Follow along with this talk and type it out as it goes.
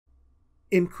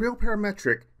In Creo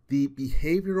Parametric, the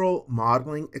Behavioral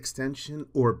Modeling Extension,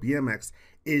 or BMX,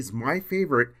 is my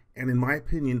favorite and, in my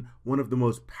opinion, one of the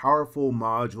most powerful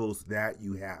modules that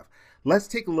you have. Let's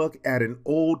take a look at an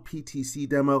old PTC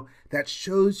demo that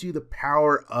shows you the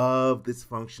power of this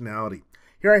functionality.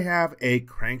 Here I have a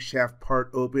crankshaft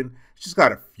part open. It's just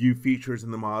got a few features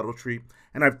in the model tree,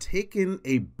 and I've taken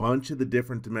a bunch of the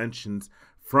different dimensions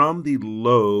from the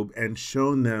lobe and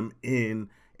shown them in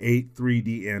a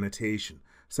 3D annotation.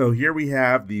 So here we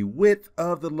have the width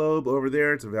of the lobe over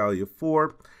there. It's a value of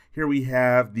 4. Here we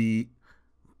have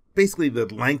basically the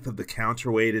length of the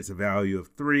counterweight. It's a value of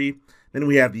 3. Then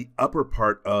we have the upper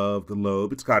part of the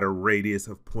lobe. It's got a radius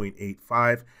of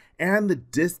 0.85, and the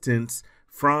distance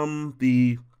from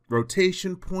the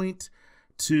rotation point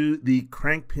to the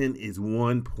crank pin is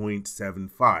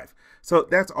 1.75. So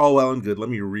that's all well and good. Let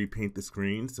me repaint the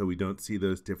screen so we don't see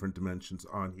those different dimensions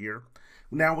on here.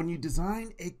 Now, when you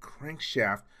design a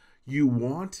crankshaft, you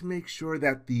want to make sure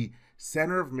that the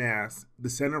center of mass, the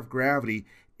center of gravity,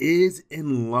 is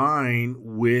in line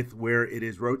with where it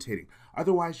is rotating.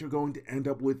 Otherwise, you're going to end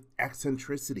up with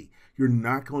eccentricity. You're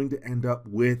not going to end up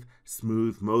with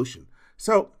smooth motion.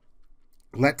 So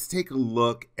let's take a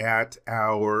look at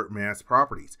our mass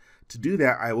properties. To do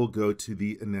that, I will go to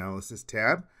the Analysis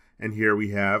tab, and here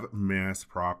we have Mass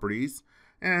Properties.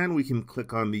 And we can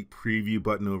click on the preview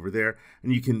button over there,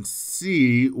 and you can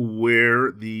see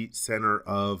where the center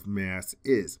of mass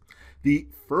is. The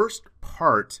first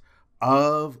part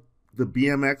of the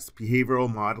BMX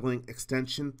Behavioral Modeling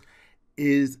Extension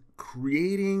is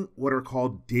creating what are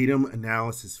called datum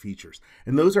analysis features.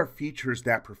 And those are features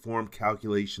that perform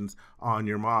calculations on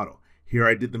your model. Here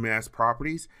I did the mass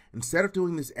properties. Instead of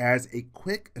doing this as a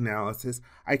quick analysis,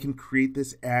 I can create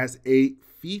this as a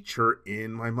feature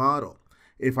in my model.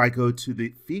 If I go to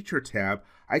the Feature tab,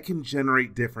 I can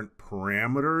generate different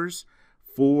parameters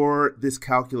for this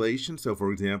calculation. So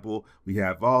for example, we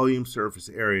have volume, surface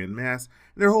area, and mass.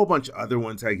 And there are a whole bunch of other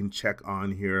ones I can check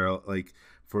on here, like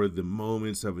for the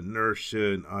moments of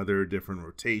inertia and other different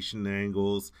rotation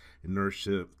angles,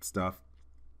 inertia stuff.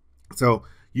 So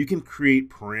you can create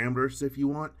parameters if you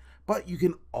want, but you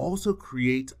can also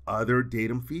create other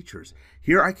datum features.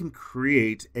 Here I can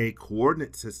create a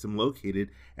coordinate system located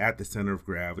at the center of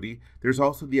gravity. There's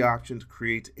also the option to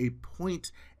create a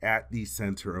point at the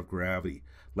center of gravity.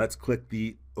 Let's click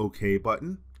the OK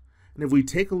button. And if we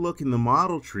take a look in the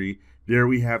model tree, there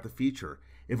we have the feature.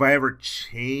 If I ever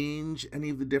change any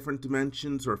of the different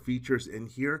dimensions or features in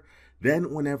here,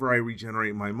 then whenever I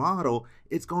regenerate my model,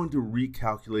 it's going to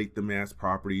recalculate the mass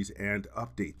properties and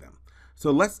update them. So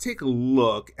let's take a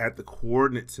look at the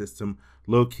coordinate system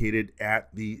located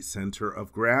at the center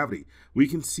of gravity. We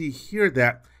can see here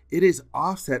that it is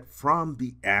offset from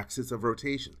the axis of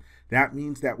rotation. That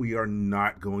means that we are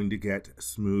not going to get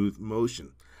smooth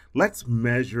motion. Let's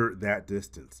measure that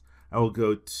distance. I will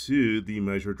go to the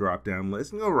measure drop-down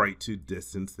list and go right to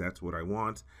distance. That's what I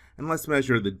want. And let's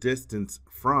measure the distance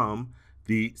from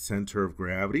the center of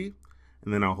gravity.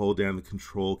 And then I'll hold down the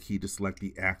Control key to select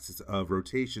the axis of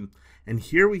rotation. And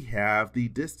here we have the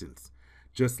distance.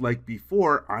 Just like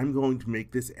before, I'm going to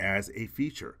make this as a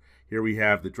feature. Here we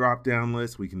have the drop-down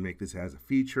list. We can make this as a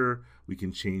feature. We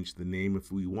can change the name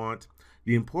if we want.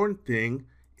 The important thing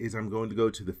is I'm going to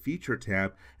go to the Feature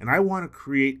tab, and I want to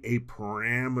create a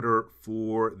parameter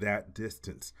for that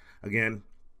distance. Again,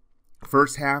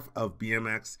 first half of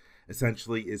BMX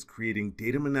essentially is creating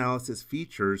datum analysis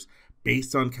features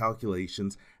based on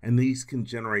calculations, and these can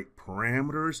generate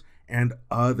parameters and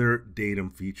other datum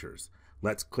features.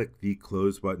 Let's click the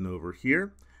close button over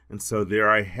here. And so there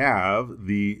I have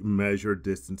the measure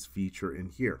distance feature in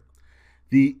here.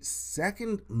 The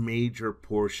second major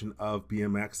portion of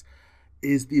BMX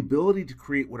is the ability to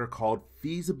create what are called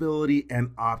feasibility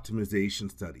and optimization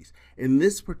studies. In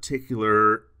this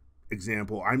particular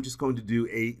example, I'm just going to do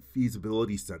a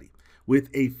feasibility study. With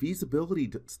a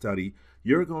feasibility study,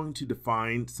 you're going to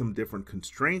define some different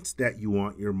constraints that you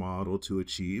want your model to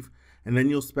achieve, and then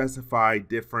you'll specify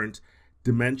different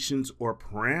dimensions or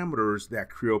parameters that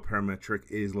Creo Parametric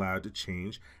is allowed to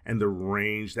change and the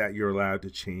range that you're allowed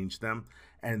to change them.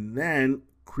 And then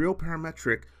Creo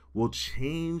Parametric will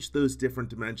change those different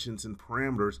dimensions and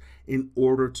parameters in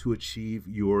order to achieve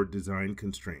your design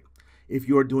constraint. If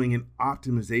you're doing an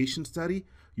optimization study,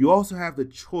 you also have the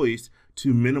choice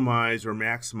to minimize or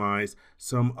maximize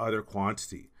some other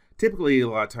quantity. Typically, a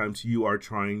lot of times you are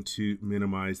trying to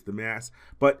minimize the mass,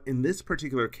 but in this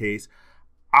particular case,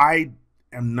 I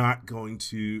am not going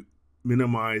to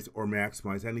minimize or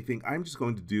maximize anything. I'm just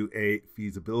going to do a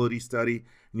feasibility study,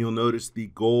 and you'll notice the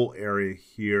goal area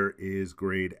here is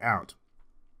grayed out.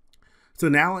 So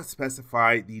now let's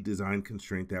specify the design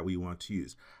constraint that we want to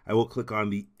use. I will click on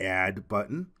the Add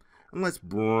button, and let's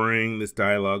bring this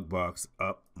dialog box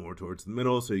up more towards the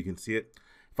middle so you can see it.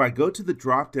 If I go to the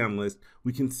drop-down list,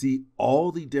 we can see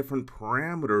all the different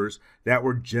parameters that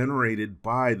were generated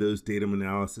by those datum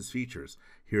analysis features.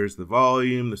 Here's the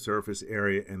volume, the surface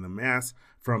area, and the mass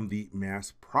from the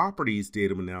mass properties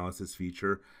datum analysis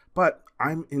feature, but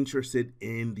I'm interested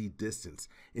in the distance.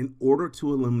 In order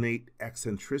to eliminate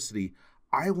eccentricity,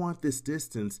 I want this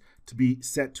distance to be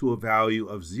set to a value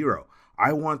of 0.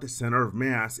 I want the center of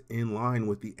mass in line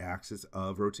with the axis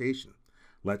of rotation.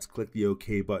 Let's click the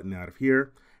OK button out of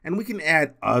here, and we can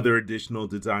add other additional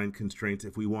design constraints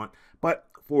if we want, but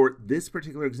for this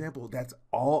particular example, that's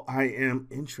all I am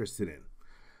interested in.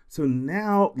 So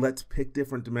now let's pick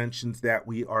different dimensions that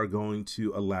we are going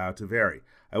to allow to vary.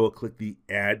 I will click the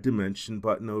Add Dimension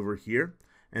button over here,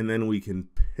 and then we can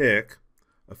pick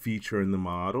a feature in the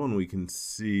model, and we can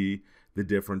see the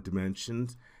different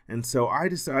dimensions. And so I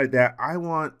decide that I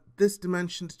want this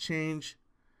dimension to change,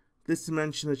 this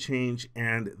dimension to change,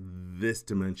 and this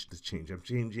dimension to change. I'm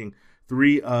changing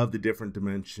 3 of the different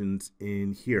dimensions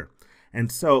in here. And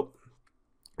so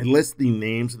it lists the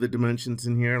names of the dimensions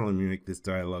in here. Let me make this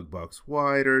dialog box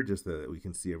wider just so that we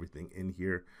can see everything in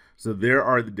here. So there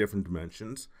are the different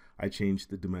dimensions. I changed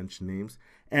the dimension names,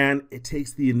 and it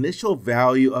takes the initial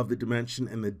value of the dimension,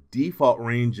 and the default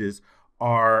ranges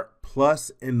are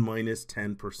plus and minus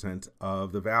 10%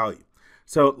 of the value.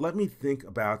 So let me think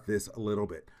about this a little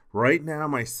bit. Right now,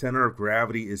 my center of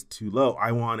gravity is too low.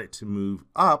 I want it to move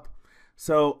up.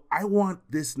 So I want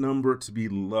this number to be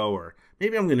lower.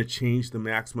 Maybe I'm going to change the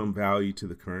maximum value to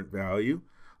the current value.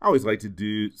 I always like to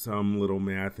do some little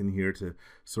math in here to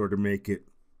sort of make it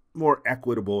more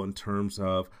equitable in terms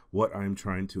of what I'm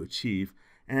trying to achieve.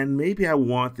 And maybe I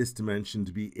want this dimension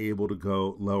to be able to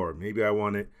go lower. Maybe I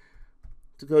want it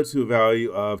to go to a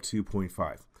value of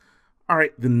 2.5. All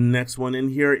right, the next one in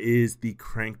here is the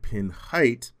crank pin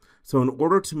height. So in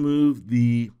order to move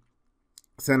the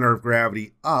center of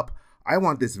gravity up, I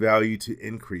want this value to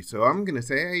increase. So I'm going to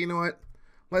say, hey, you know what?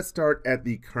 Let's start at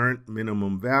the current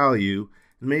minimum value.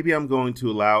 And maybe I'm going to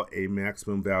allow a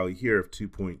maximum value here of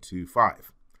 2.25.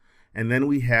 And then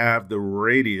we have the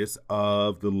radius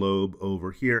of the lobe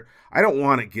over here. I don't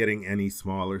want it getting any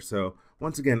smaller. So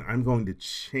once again, I'm going to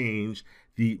change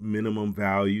the minimum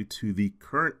value to the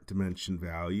current dimension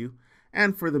value.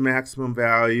 And for the maximum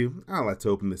value, let's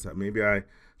open this up. Maybe I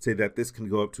say that this can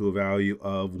go up to a value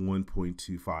of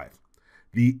 1.25.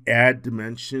 The Add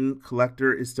Dimension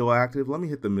collector is still active. Let me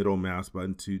hit the middle mouse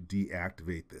button to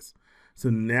deactivate this. So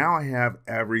now I have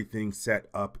everything set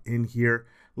up in here.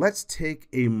 Let's take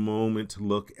a moment to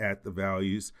look at the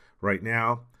values right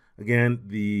now. Again,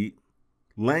 the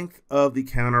length of the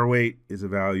counterweight is a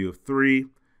value of 3.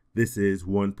 This is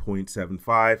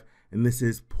 1.75, and this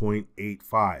is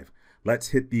 0.85. Let's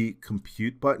hit the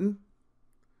compute button.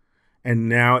 And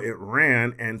now it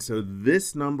ran, and so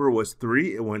this number was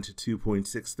 3. It went to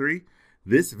 2.63.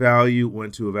 This value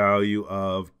went to a value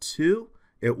of 2.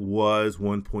 It was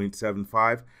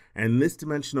 1.75. And this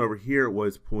dimension over here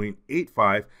was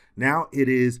 0.85. Now it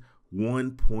is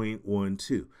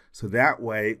 1.12. So that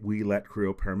way we let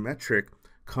Creo Parametric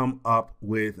come up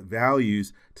with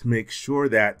values to make sure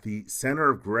that the center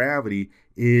of gravity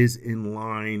is in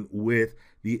line with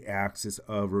the axis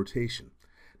of rotation.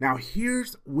 Now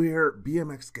here's where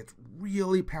BMX gets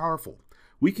really powerful.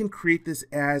 We can create this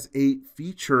as a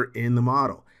feature in the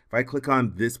model. If I click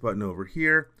on this button over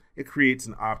here, it creates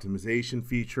an optimization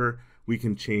feature. We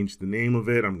can change the name of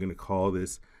it. I'm going to call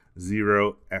this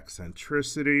zero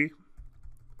eccentricity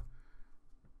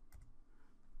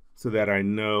so that I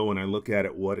know when I look at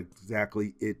it what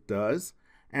exactly it does.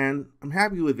 And I'm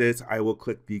happy with this. I will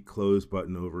click the close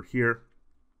button over here.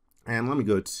 And let me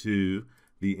go to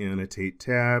the annotate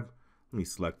tab. Let me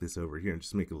select this over here and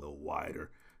just make it a little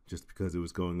wider just because it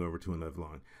was going over to another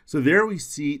line. So there we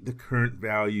see the current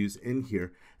values in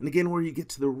here. And again, where you get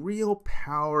to the real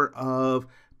power of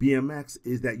BMX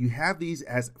is that you have these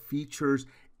as features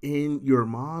in your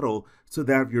model so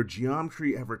that if your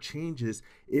geometry ever changes,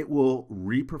 it will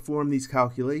reperform these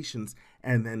calculations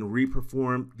and then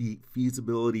reperform the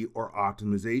feasibility or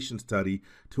optimization study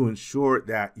to ensure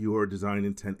that your design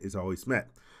intent is always met.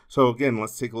 So again,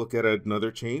 let's take a look at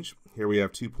another change. Here we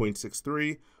have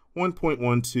 2.63,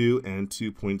 1.12, and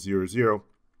 2.00.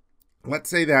 Let's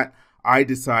say that I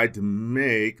decide to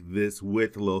make this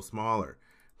width a little smaller.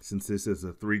 Since this is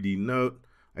a 3D note,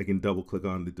 I can double click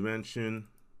on the dimension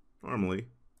normally.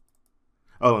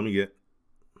 Oh,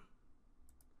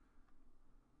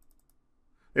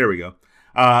 there we go.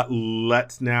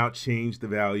 Let's now change the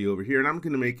value over here, and I'm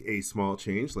going to make a small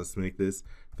change. Let's make this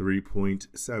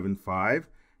 3.75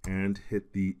 and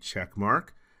hit the check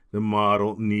mark. The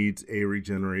model needs a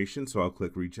regeneration, so I'll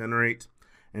click regenerate.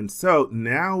 And so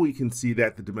now we can see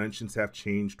that the dimensions have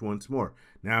changed once more.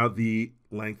 Now the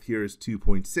length here is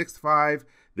 2.65,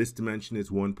 this dimension is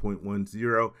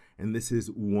 1.10, and this is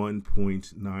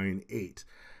 1.98.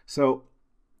 So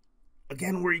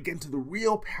again, where you get into the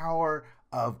real power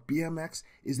of BMX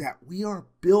is that we are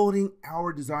building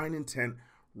our design intent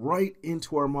right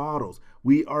into our models.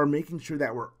 We are making sure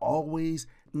that we're always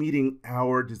meeting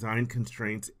our design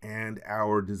constraints and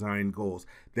our design goals.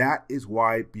 That is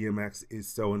why BMX is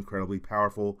so incredibly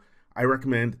powerful. I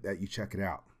recommend that you check it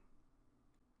out.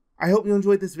 I hope you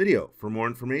enjoyed this video. For more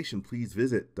information, please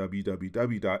visit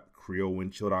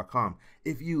www.creowindshield.com.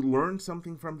 If you learned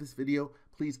something from this video,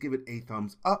 please give it a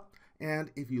thumbs up.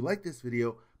 And if you like this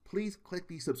video, please click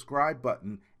the subscribe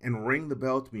button and ring the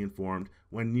bell to be informed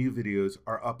when new videos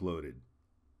are uploaded.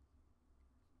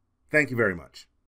 Thank you very much.